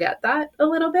academics forget that a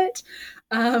little bit.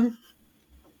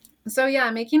 So yeah,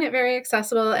 making it very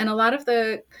accessible. And a lot of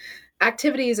the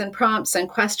activities and prompts and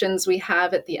questions we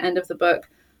have at the end of the book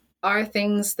are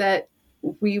things that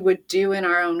we would do in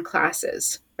our own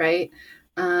classes, right?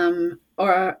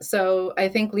 So I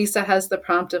think Lisa has the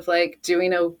prompt of like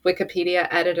doing a Wikipedia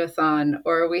edit-a-thon,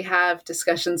 or we have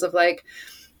discussions of like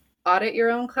audit your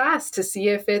own class to see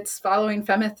if it's following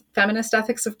feminist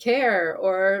ethics of care,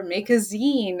 or make a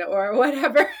zine or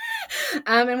whatever.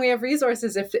 And we have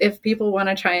resources if people want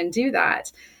to try and do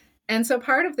that. And so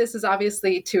part of this is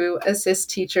obviously to assist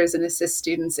teachers and assist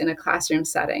students in a classroom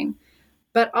setting.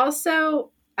 But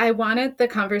also, I wanted the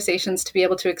conversations to be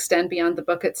able to extend beyond the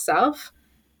book itself,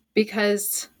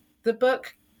 because the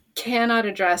book cannot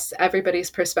address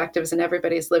everybody's perspectives and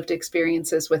everybody's lived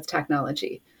experiences with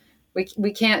technology.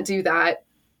 We can't do that.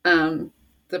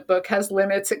 The book has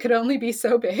limits. It could only be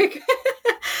so big.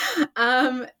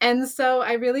 And so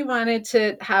I really wanted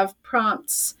to have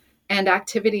prompts and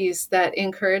activities that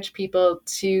encourage people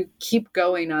to keep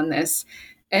going on this.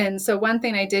 And so one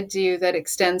thing I did do that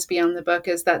extends beyond the book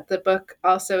is that the book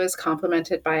also is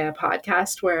complemented by a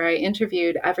podcast where I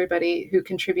interviewed everybody who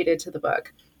contributed to the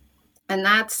book. And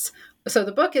so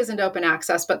the book isn't open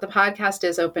access, but the podcast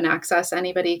is open access.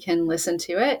 Anybody can listen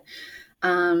to it.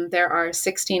 There are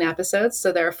 16 episodes,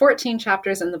 so there are 14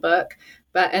 chapters in the book,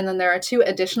 and then there are 2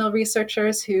 additional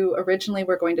researchers who originally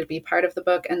were going to be part of the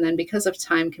book, and then because of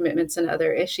time commitments and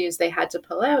other issues, they had to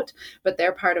pull out, but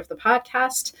they're part of the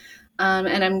podcast.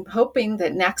 And I'm hoping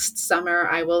that next summer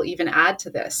I will even add to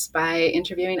this by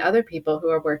interviewing other people who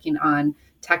are working on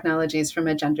technologies from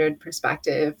a gendered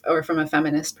perspective or from a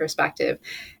feminist perspective.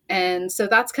 And so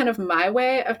that's kind of my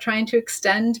way of trying to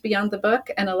extend beyond the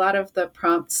book. And a lot of the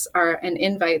prompts and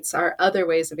invites are other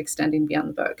ways of extending beyond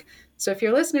the book. So if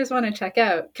your listeners want to check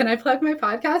out, can I plug my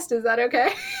podcast? Is that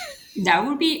okay? That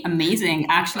would be amazing.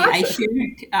 Actually, awesome. I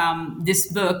shared this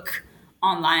book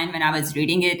online when I was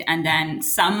reading it. And then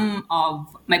some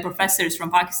of my professors from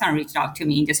Pakistan reached out to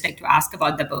me just like to ask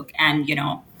about the book. And,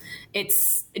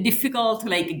 it's difficult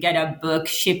to get a book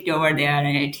shipped over there,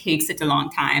 and it takes it a long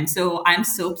time. So I'm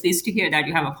so pleased to hear that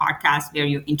you have a podcast where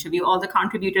you interview all the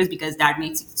contributors, because that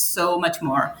makes it so much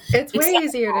more. It's way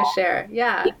easier to share.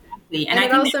 Yeah. Exactly. And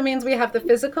it also means we have the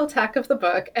physical tech of the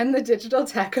book and the digital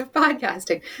tech of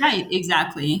podcasting. Right.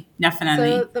 Exactly.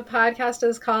 Definitely. So the podcast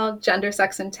is called Gender,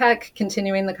 Sex, and Tech,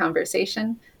 Continuing the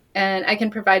Conversation. And I can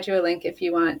provide you a link if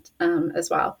you want as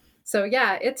well. So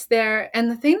yeah, it's there. And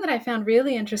the thing that I found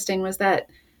really interesting was that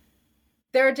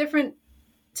there are different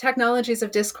technologies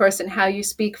of discourse in how you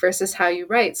speak versus how you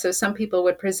write. So some people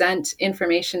would present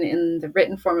information in the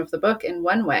written form of the book in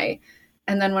one way.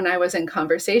 And then when I was in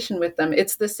conversation with them,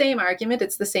 it's the same argument,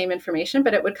 it's the same information,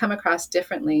 but it would come across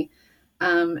differently.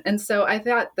 And so I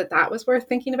thought that was worth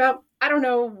thinking about. I don't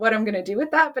know what I'm going to do with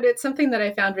that, but it's something that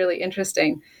I found really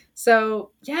interesting.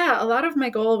 So yeah, a lot of my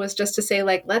goal was just to say,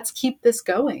 let's keep this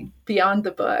going beyond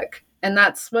the book. And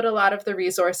that's what a lot of the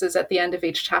resources at the end of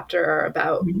each chapter are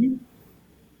about. Mm-hmm.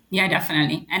 Yeah,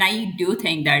 definitely. And I do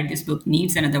think that this book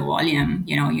needs another volume.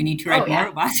 You need to write more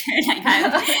about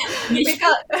it. We've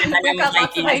got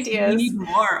lots of ideas. We need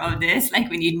more of this.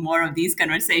 We need more of these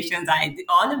conversations.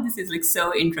 All of this is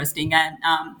so interesting and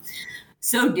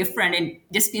so different. It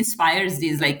just inspires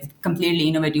these completely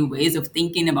innovative ways of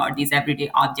thinking about these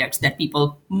everyday objects that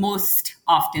people most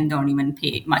often don't even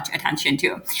pay much attention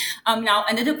to. Now,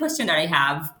 another question that I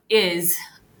have is,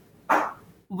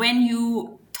 when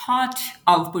you thought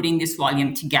of putting this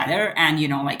volume together and,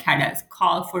 had a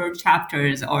call for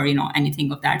chapters or,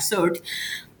 anything of that sort,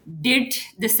 did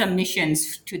the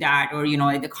submissions to that or,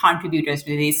 the contributors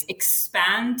to this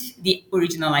expand the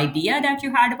original idea that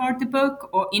you had about the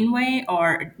book or in way,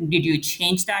 or did you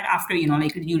change that after,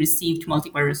 you received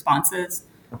multiple responses?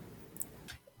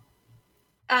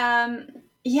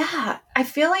 Yeah, I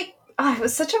feel like it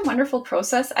was such a wonderful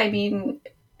process. I mean,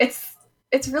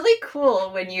 it's really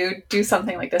cool when you do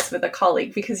something like this with a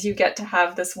colleague, because you get to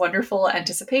have this wonderful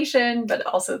anticipation, but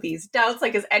also these doubts,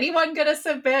 is anyone going to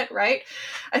submit, right?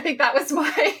 I think that was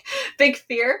my big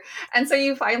fear. And so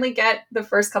you finally get the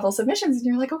first couple submissions and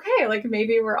you're like, okay,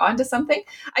 maybe we're onto something.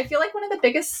 I feel like one of the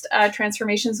biggest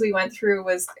transformations we went through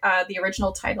was the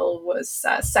original title was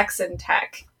Sex and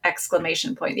Tech, ! The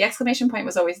exclamation point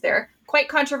was always there. Quite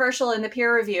controversial in the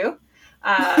peer review.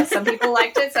 Some people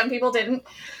liked it, some people didn't.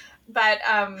 But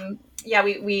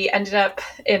we ended up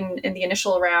in the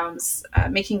initial rounds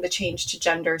making the change to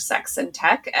gender, sex, and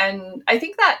tech. And I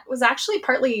think that was actually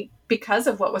partly because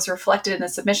of what was reflected in the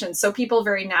submission. So people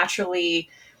very naturally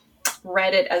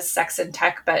read it as sex and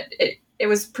tech, but it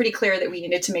was pretty clear that we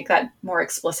needed to make that more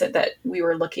explicit, that we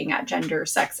were looking at gender,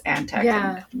 sex, and tech.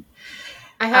 Yeah.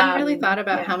 I hadn't really thought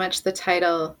about how much the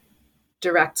title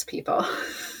directs people.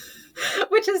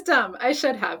 Which is dumb. I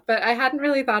should have, but I hadn't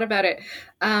really thought about it.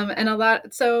 And a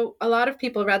lot of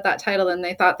people read that title and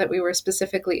they thought that we were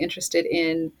specifically interested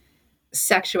in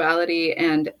sexuality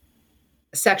and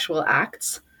sexual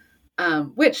acts,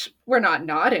 which we're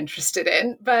not interested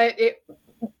in, but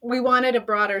we wanted a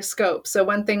broader scope. So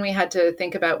one thing we had to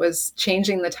think about was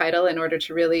changing the title in order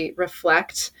to really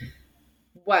reflect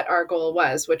what our goal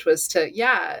was, which was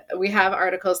we have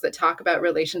articles that talk about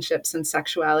relationships and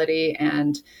sexuality,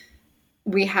 and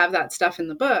we have that stuff in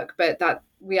the book, but that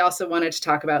we also wanted to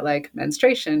talk about like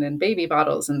menstruation and baby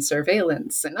bottles and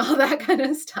surveillance and all that kind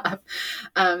of stuff.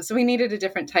 So we needed a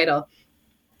different title.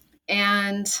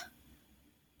 And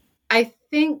I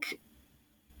think,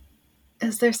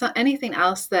 is there anything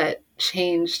else that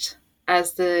changed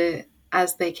as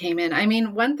they came in? I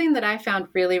mean, one thing that I found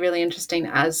really, really interesting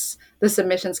as the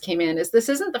submissions came in is this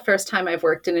isn't the first time I've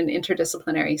worked in an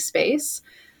interdisciplinary space,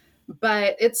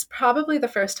 but it's probably the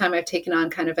first time I've taken on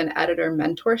kind of an editor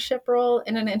mentorship role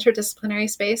in an interdisciplinary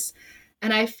space.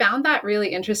 And I found that really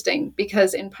interesting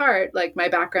because in part, like my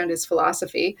background is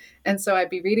philosophy. And so I'd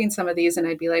be reading some of these and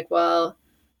I'd be like, well,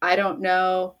 I don't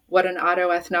know what an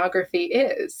autoethnography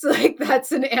is. Like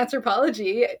that's an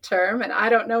anthropology term and I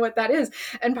don't know what that is.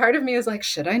 And part of me is like,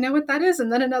 should I know what that is?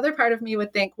 And then another part of me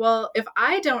would think, well, if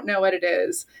I don't know what it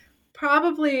is,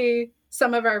 probably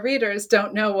some of our readers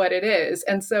don't know what it is.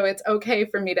 And so it's okay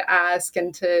for me to ask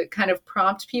and to kind of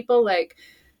prompt people. Like,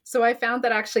 so I found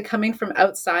that actually coming from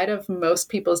outside of most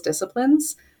people's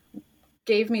disciplines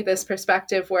gave me this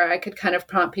perspective where I could kind of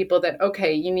prompt people that,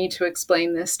 okay, you need to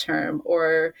explain this term,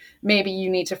 or maybe you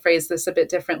need to phrase this a bit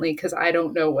differently because I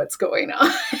don't know what's going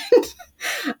on.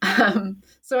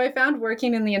 So I found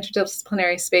working in the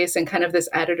interdisciplinary space and kind of this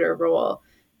editor role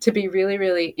to be really,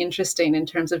 really interesting in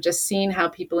terms of just seeing how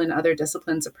people in other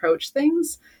disciplines approach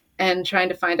things and trying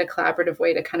to find a collaborative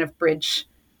way to kind of bridge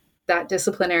that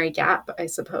disciplinary gap, I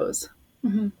suppose.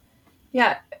 Mm-hmm.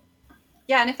 Yeah.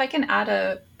 Yeah. And if I can add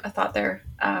a thought there,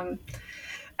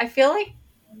 I feel like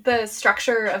the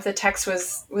structure of the text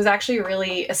was actually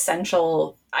really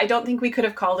essential. I don't think we could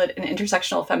have called it an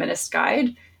intersectional feminist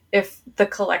guide if the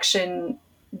collection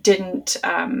didn't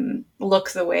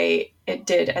look the way it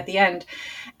did at the end.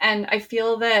 And I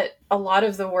feel that a lot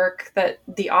of the work that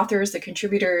the authors, the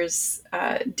contributors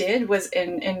did was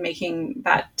in making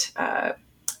that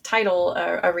title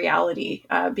a reality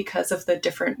because of the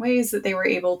different ways that they were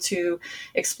able to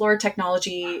explore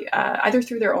technology, either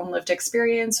through their own lived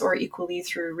experience or equally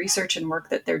through research and work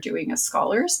that they're doing as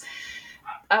scholars.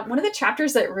 One of the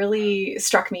chapters that really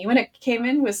struck me when it came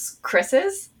in was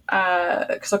Chris's.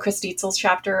 So Chris Dietzel's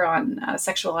chapter on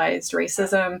sexualized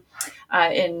racism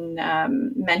in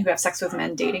men who have sex with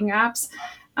men dating apps.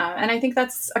 And I think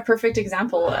that's a perfect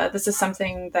example. This is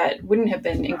something that wouldn't have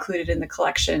been included in the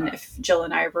collection if Jill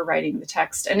and I were writing the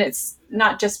text. And it's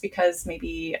not just because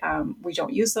maybe we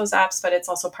don't use those apps, but it's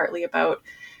also partly about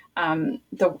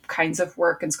the kinds of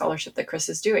work and scholarship that Chris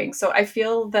is doing. So I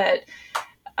feel that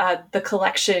the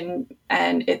collection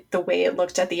and the way it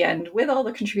looked at the end with all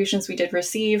the contributions we did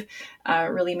receive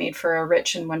really made for a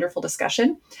rich and wonderful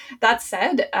discussion. That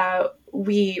said,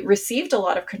 we received a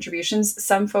lot of contributions.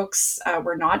 Some folks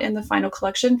were not in the final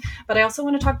collection, but I also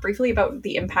want to talk briefly about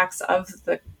the impacts of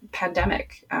the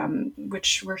pandemic,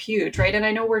 which were huge, right? And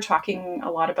I know we're talking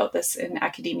a lot about this in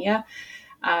academia.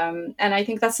 And I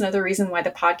think that's another reason why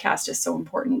the podcast is so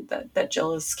important that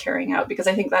Jill is carrying out, because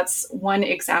I think that's one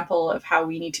example of how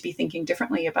we need to be thinking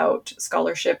differently about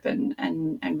scholarship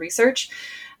and research,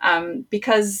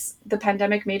 because the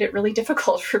pandemic made it really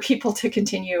difficult for people to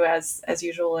continue as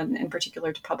usual, and in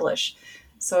particular to publish.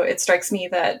 So it strikes me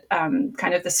that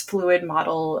kind of this fluid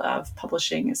model of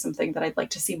publishing is something that I'd like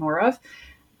to see more of.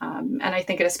 And I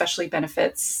think it especially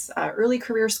benefits early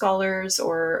career scholars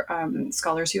or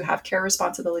scholars who have care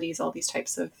responsibilities, all these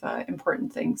types of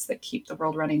important things that keep the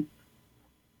world running.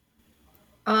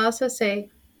 I'll also say,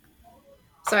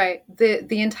 sorry,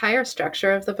 the entire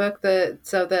structure of the book,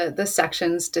 the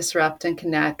sections disrupt and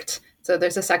connect. So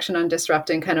there's a section on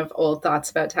disrupting kind of old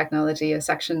thoughts about technology, a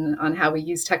section on how we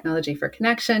use technology for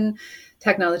connection,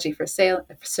 technology for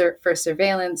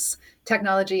surveillance,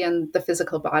 technology and the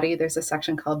physical body. There's a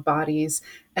section called bodies,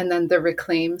 and then the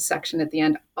reclaim section at the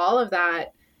end. All of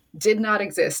that did not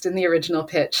exist in the original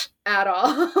pitch at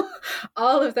all.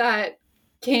 All of that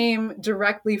came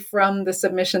directly from the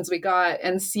submissions we got,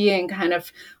 and seeing kind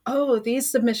of, oh, these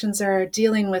submissions are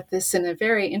dealing with this in a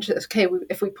very interesting, okay,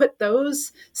 if we put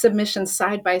those submissions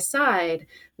side by side,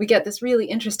 we get this really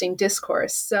interesting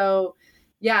discourse. So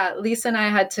yeah, Lisa and I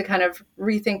had to kind of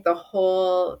rethink the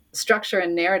whole structure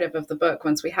and narrative of the book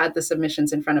once we had the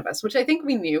submissions in front of us, which I think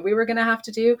we knew we were going to have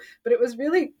to do, but it was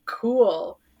really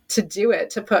cool to do it,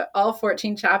 to put all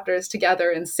 14 chapters together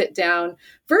and sit down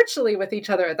virtually with each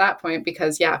other at that point,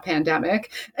 because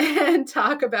pandemic, and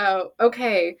talk about,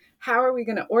 okay, how are we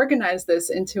going to organize this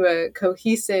into a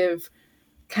cohesive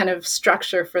kind of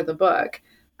structure for the book?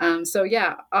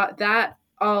 That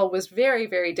all was very,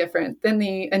 very different than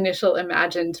the initial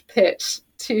imagined pitch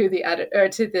to the editor,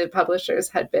 to the publishers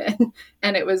had been.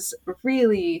 And it was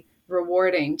really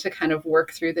rewarding to kind of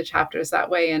work through the chapters that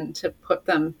way and to put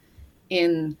them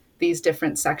in these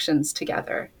different sections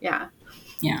together. Yeah.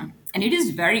 Yeah. And it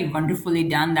is very wonderfully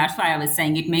done. That's why I was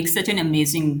saying it makes such an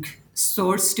amazing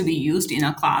source to be used in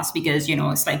a class, because,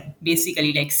 it's like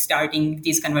basically like starting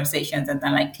these conversations and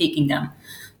then like taking them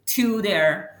to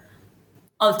their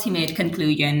ultimate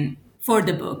conclusion for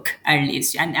the book, at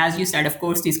least. And as you said, of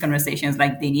course, these conversations,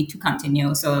 like, they need to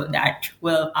continue. So that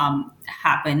will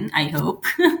happen, I hope.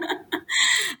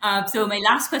 So my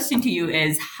last question to you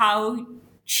is, how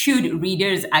should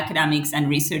readers, academics, and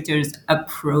researchers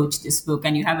approach this book?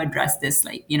 And you have addressed this,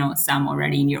 like, some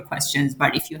already in your questions,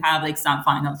 but if you have like some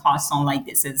final thoughts on like,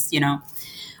 this is,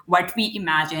 what we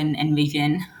imagine,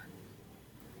 envision.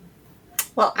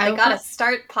 Well, I gotta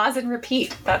start, pause, and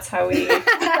repeat. That's how we.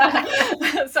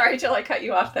 Sorry, Jill, I cut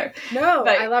you off there. No,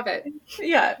 but I love it.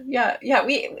 Yeah.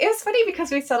 It was funny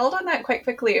because we settled on that quite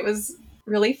quickly. It was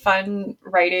really fun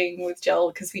writing with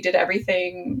Jill because we did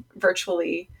everything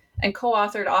virtually and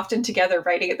co-authored often together,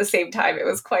 writing at the same time. It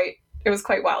was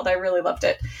quite wild. I really loved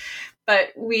it. But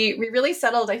we really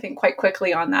settled, I think, quite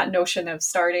quickly on that notion of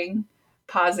starting,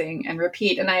 pausing, and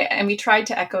repeat. And we tried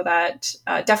to echo that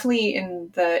definitely in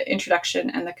the introduction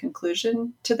and the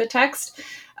conclusion to the text.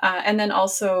 And then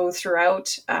also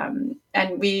throughout.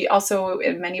 And we also,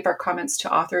 in many of our comments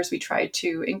to authors, we tried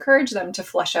to encourage them to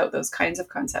flesh out those kinds of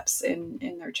concepts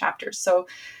in their chapters. So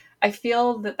I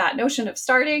feel that notion of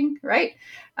starting, right,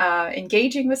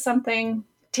 engaging with something,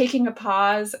 taking a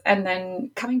pause, and then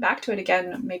coming back to it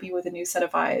again, maybe with a new set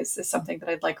of eyes, is something that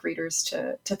I'd like readers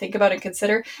to think about and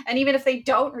consider. And even if they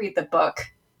don't read the book,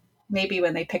 maybe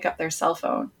when they pick up their cell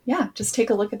phone, just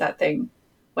take a look at that thing.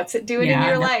 What's it doing in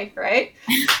your life, right?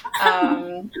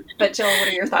 But Jill, what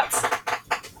are your thoughts?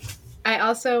 I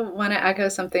also want to echo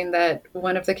something that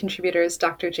one of the contributors,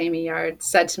 Dr. Jamie Yard,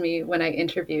 said to me when I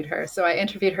interviewed her. So I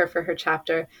interviewed her for her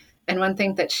chapter. And one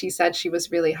thing that she said she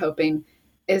was really hoping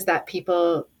is that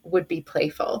people would be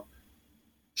playful.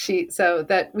 So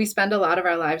that we spend a lot of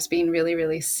our lives being really,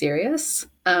 really serious,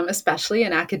 especially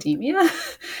in academia,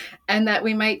 and that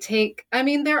we might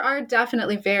there are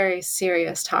definitely very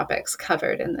serious topics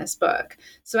covered in this book.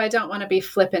 So I don't want to be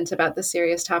flippant about the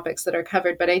serious topics that are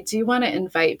covered, but I do want to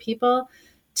invite people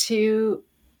to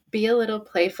be a little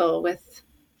playful with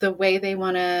the way they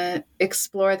want to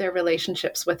explore their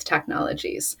relationships with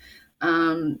technologies,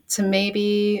 to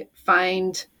maybe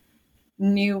find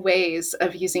new ways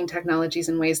of using technologies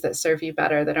in ways that serve you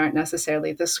better, that aren't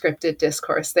necessarily the scripted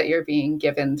discourse that you're being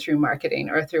given through marketing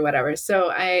or through whatever. So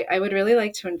I would really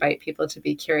like to invite people to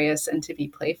be curious and to be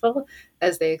playful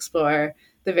as they explore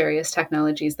the various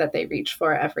technologies that they reach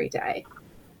for every day.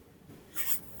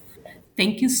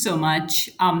 Thank you so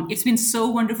much. It's been so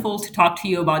wonderful to talk to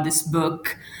you about this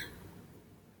book.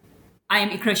 I am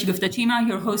Ikresh Gupta-Chima,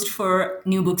 your host for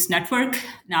New Books Network.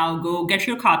 Now go get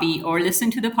your copy or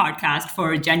listen to the podcast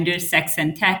for Gender, Sex,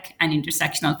 and Tech, an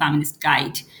Intersectional Feminist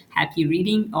Guide. Happy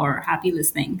reading or happy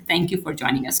listening. Thank you for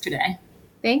joining us today.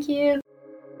 Thank you.